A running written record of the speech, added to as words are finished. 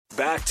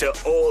back to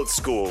Old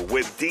School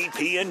with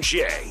DP and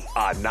J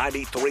on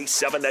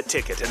 93.7 The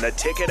Ticket and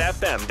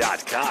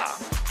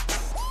theticketfm.com.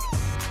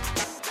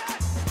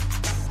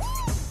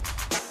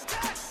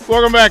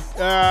 Welcome back.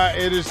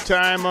 It is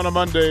time on a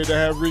Monday to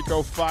have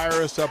Rico fire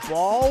us up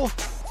all.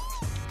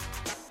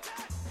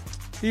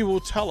 He will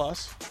tell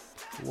us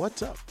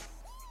what's up.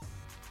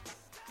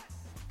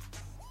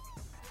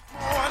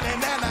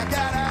 Morning and I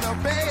got out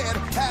of bed,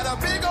 had a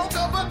big old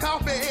cup of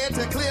coffee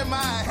to clear my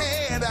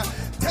head.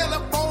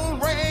 Telephone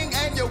ring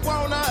and you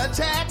wanna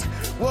chat?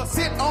 Well,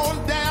 sit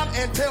on down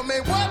and tell me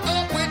what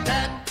up with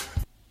that.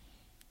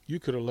 You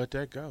could have let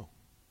that go.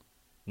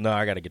 No,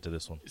 I got to get to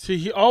this one. See,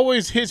 he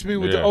always hits me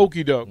with the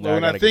okie doke. No,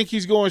 when I think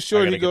he's going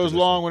short, he goes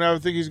long. one. When I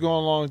think he's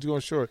going long, he's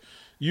going short.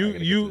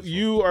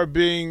 You are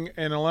being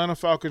an Atlanta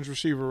Falcons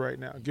receiver right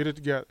now. Get it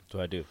together. That's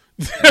what I do.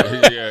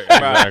 Yeah,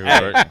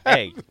 exactly. Right.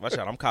 Hey, watch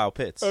out! I'm Kyle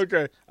Pitts.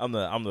 Okay. I'm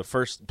the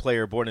first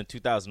player born in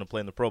 2000 to play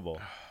in the Pro Bowl.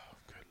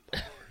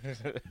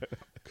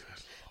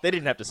 They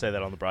didn't have to say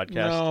that on the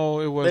broadcast. No,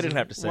 it wasn't. They didn't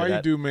have to say that. Why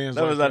you do mans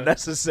that like was that?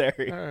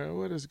 unnecessary. All right,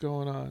 what is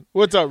going on?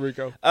 What's up,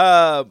 Rico?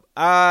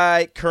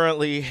 I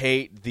currently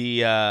hate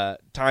the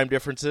time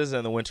differences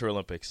and the Winter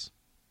Olympics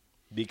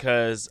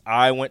because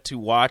I went to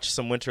watch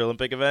some Winter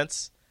Olympic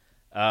events,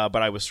 but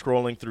I was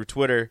scrolling through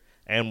Twitter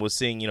and was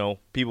seeing,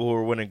 people who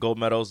were winning gold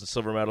medals and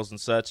silver medals and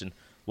such and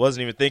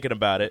wasn't even thinking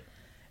about it.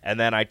 And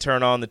then I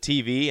turn on the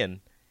TV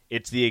and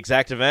it's the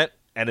exact event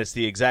and it's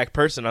the exact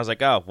person. I was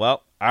like, oh,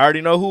 well, I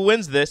already know who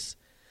wins this.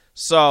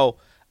 So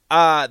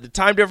the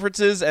time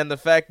differences and the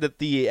fact that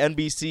the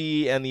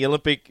NBC and the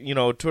Olympic,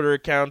 Twitter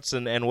accounts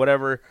and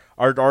whatever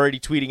are already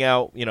tweeting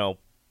out,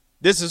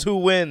 this is who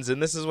wins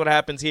and this is what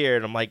happens here.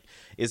 And I'm like,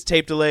 it's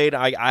tape delayed.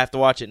 I have to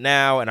watch it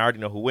now, and I already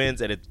know who wins,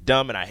 and it's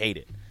dumb, and I hate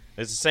it.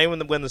 It's the same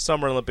when the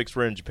Summer Olympics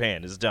were in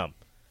Japan. It's dumb.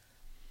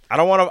 I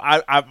don't want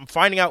to. I'm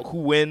finding out who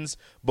wins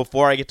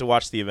before I get to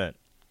watch the event.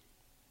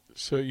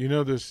 So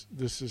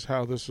this is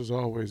how this has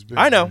always been.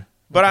 I know. Right?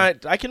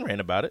 But I can rant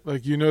about it.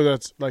 Like,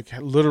 that's like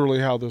literally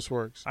how this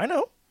works. I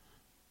know.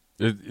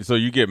 So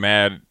you get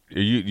mad.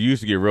 You used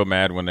to get real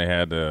mad when they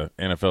had the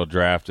NFL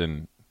draft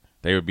and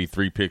they would be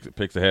 3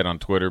 picks ahead on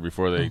Twitter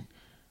before they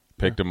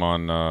picked them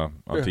on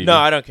TV. No,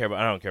 I don't care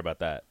about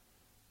that.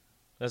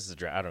 This is a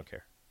draft. I don't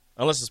care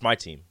unless it's my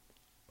team.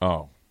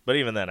 Oh, but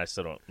even then, I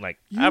still don't like.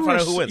 I find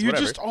out who wins. You're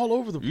whatever. just all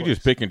over the place. You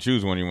just pick and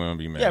choose when you want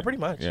to be mad. Yeah, pretty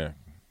much. Yeah,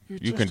 You're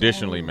you just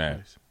conditionally all over the mad.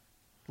 place.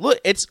 Look,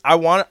 I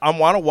want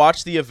to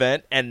watch the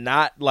event and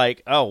not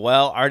like, oh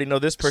well, I already know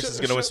this person's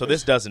going to win, so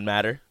this doesn't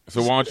matter.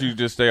 So why don't you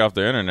just stay off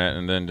the internet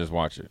and then just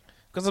watch it?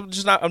 Because I'm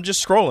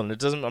just scrolling. It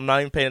doesn't. I'm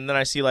not even paying. And then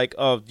I see like,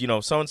 oh,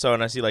 so and so,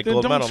 and I see like Then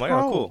gold don't medal. I'm like,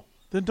 scroll. oh, cool.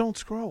 Then don't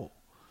scroll.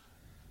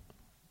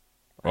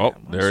 Oh,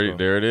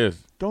 there it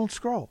is. Don't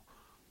scroll.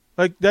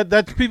 Like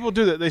that people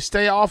do that. They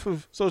stay off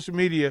of social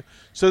media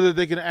so that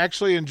they can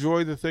actually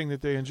enjoy the thing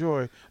that they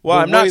enjoy. Well,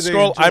 I'm not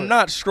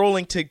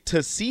scrolling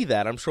to see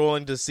that. I'm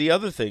scrolling to see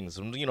other things.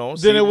 Then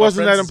it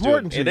wasn't that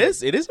important to you. It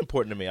is. It is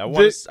important to me.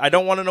 I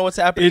don't want to know what's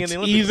happening in the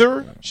Olympics.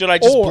 Either should I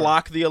just or.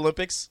 block the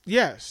Olympics?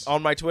 Yes.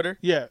 On my Twitter?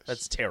 Yes.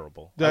 That's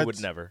terrible. I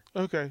would never.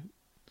 Okay.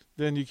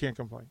 Then you can't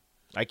complain.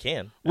 I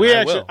can.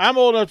 I'm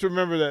old enough to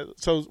remember that.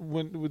 So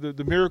when with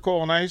the Miracle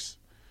on Ice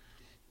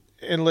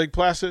in Lake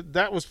Placid,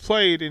 that was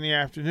played in the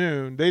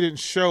afternoon. They didn't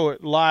show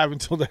it live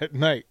until that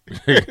night,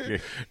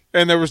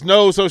 and there was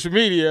no social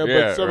media.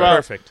 Yeah, but somehow,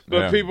 perfect.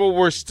 But people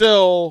were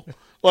still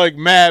like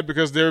mad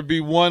because there would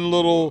be one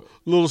little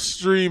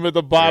stream at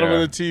the bottom of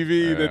the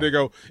TV that they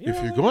go,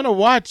 if you're going to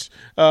watch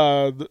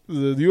the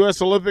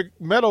U.S. Olympic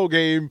medal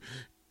game,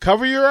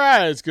 cover your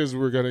eyes because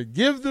we're going to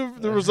give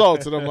the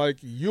results. And I'm like,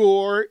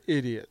 you're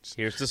idiots.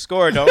 Here's the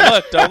score. Don't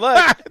look. Don't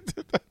look.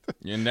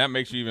 And that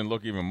makes you even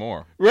look even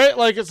more. Right?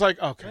 Like, it's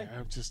like, okay,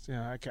 I'm just,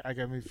 I got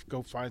to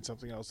go find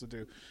something else to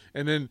do.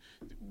 And then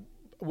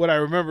what I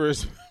remember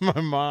is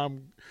my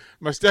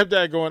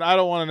stepdad going, I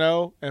don't want to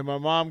know. And my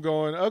mom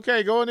going,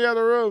 okay, go in the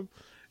other room.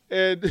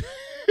 And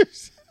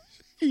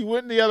he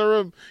went in the other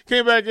room,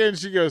 came back in,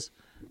 she goes,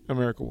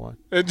 America won.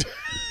 And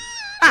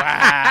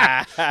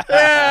yeah,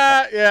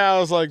 I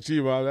was like,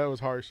 gee, Mom, that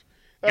was harsh.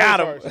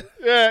 Got him.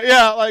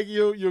 Yeah, like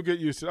you'll get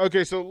used to it.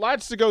 Okay, so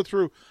lots to go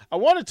through. I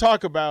want to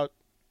talk about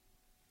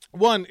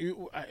one,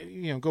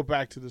 go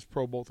back to this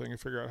Pro Bowl thing and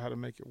figure out how to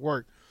make it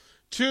work.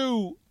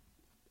 Two,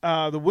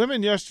 the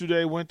women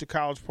yesterday went to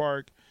College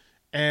Park,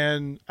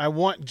 and I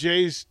want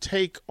Jay's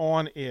take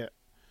on it.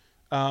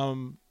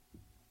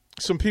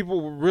 Some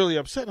people were really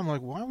upset. I'm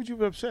like, why would you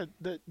be upset?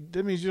 That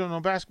means you don't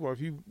know basketball.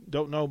 If you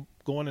don't know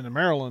going into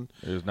Maryland.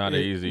 It's not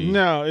easy.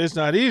 No, it's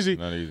not easy.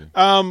 Not easy.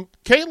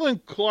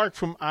 Caitlin Clark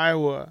from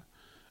Iowa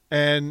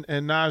and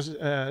Naz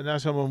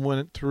Hillman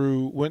went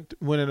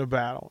in a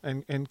battle.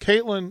 And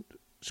Caitlin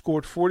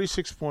scored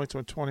 46 points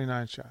on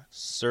 29 shots.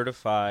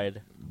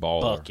 Certified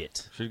Baller.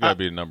 bucket. She's got to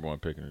be the number one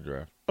pick in the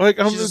draft. Like,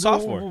 She's a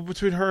sophomore.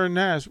 Between her and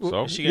Naz.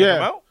 So? Is she going to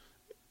come out?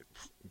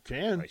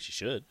 Can. Right, she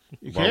should.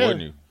 You Why can.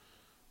 wouldn't you?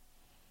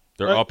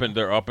 They're up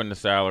in the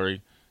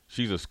salary.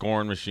 She's a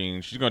scoring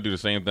machine. She's going to do the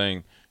same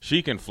thing.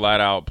 She can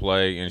flat out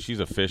play, and she's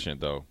efficient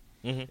though.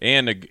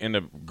 And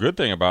the good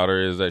thing about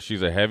her is that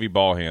she's a heavy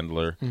ball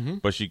handler,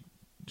 but she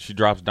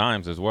drops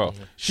dimes as well.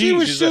 She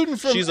was shooting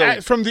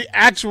from the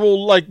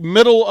actual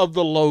middle of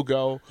the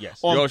logo. Yes.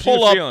 On she was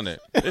pull-up. feeling it.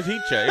 It's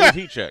heat check. It was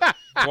heat check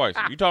twice.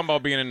 You talking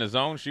about being in the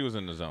zone? She was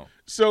in the zone.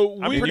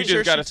 So You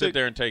just got to sit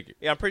there and take it.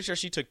 Yeah, I'm pretty sure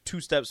she took 2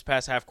 steps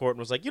past half court and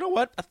was like, you know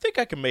what? I think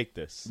I can make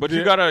this. But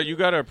you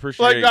gotta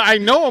appreciate. I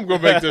know I'm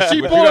going to make this.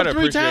 She but pulled you up gotta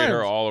 3 appreciate times.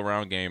 her all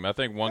around game. I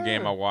think one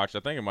game I watched. I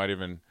think it might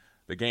even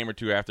the game or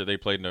two after they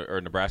played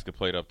or Nebraska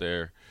played up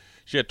there.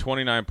 She had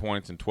 29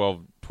 points and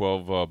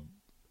 12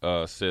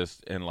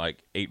 assists and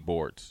 8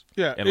 boards.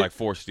 Yeah, and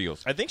 4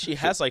 steals. I think she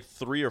has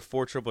 3 or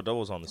 4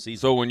 triple-doubles on the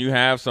season. So when you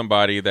have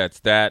somebody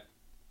that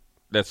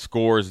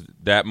scores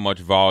that much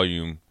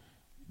volume,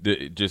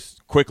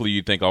 just quickly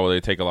you think, they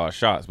take a lot of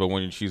shots. But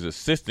when she's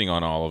assisting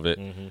on all of it,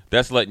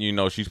 that's letting you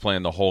know she's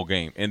playing the whole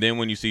game. And then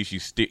when you see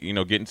she's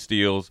getting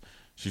steals,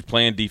 she's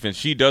playing defense.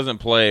 She doesn't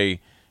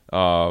play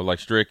like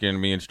Strick and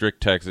me and Strick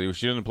Texas.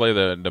 She doesn't play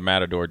the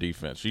Matador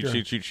defense. She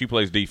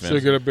plays defense. She'll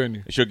get up in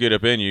you. She'll get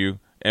up in you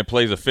and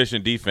plays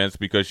efficient defense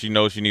because she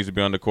knows she needs to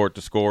be on the court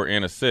to score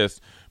and assist.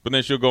 But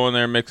then she'll go in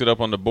there and mix it up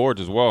on the boards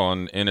as well.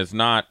 And it's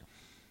not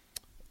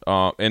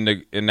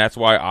and that's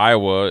why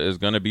Iowa is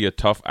going to be a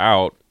tough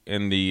out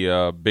in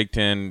the Big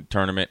Ten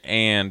tournament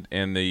and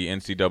in the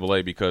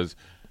NCAA because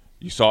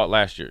you saw it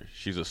last year.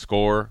 She's a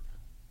scorer,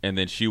 and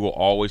then she will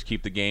always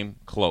keep the game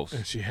close.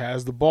 And she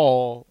has the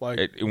ball.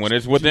 When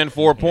it's within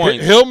 4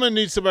 points. Hillman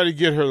needs somebody to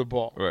get her the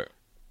ball. Right.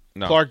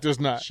 No. Clark does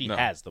not. She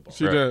has the ball.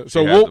 She Right. does. She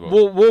So has the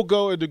ball. we'll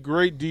go into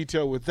great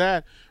detail with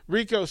that.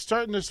 Rico,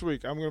 starting this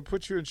week, I'm going to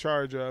put you in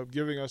charge of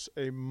giving us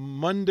a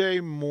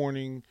Monday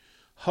morning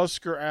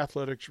Husker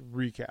Athletics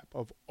recap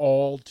of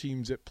all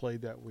teams that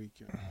played that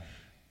weekend.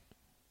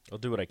 I'll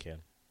do what I can.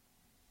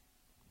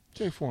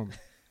 Jay Foreman.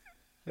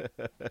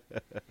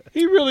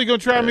 He really going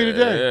to try me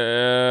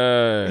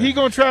today. He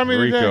going to try me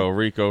today.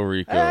 Rico. All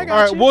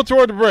right, we'll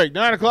throw it to break.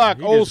 9 o'clock,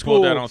 He old just school.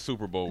 pulled that on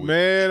Super Bowl week.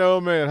 Man, oh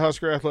man,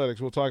 Husker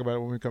Athletics. We'll talk about it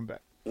when we come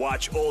back.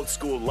 Watch Old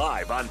School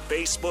live on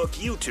Facebook,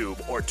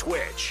 YouTube, or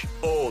Twitch.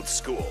 Old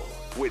School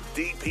with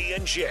DP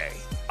and J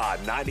on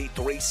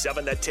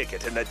 93.7 The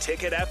Ticket and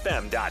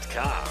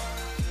theticketfm.com.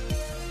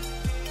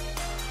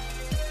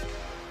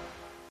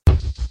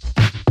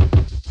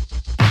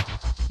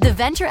 The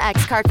Venture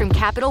X card from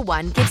Capital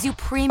One gives you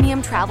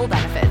premium travel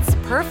benefits,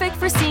 perfect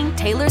for seeing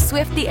Taylor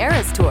Swift The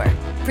Eras Tour.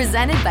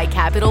 Presented by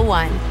Capital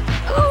One.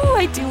 Ooh,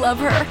 I do love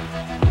her.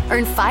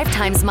 Earn 5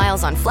 times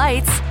miles on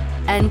flights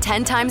and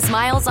 10 times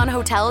miles on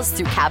hotels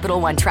through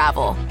Capital One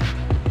Travel.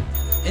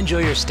 Enjoy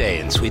your stay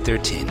in Suite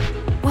 13.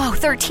 Whoa,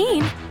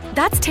 13?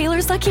 That's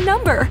Taylor's lucky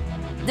number.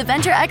 The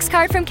Venture X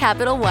card from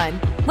Capital One.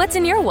 What's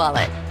in your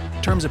wallet?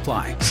 Terms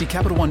apply. See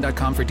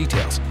CapitalOne.com for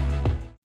details.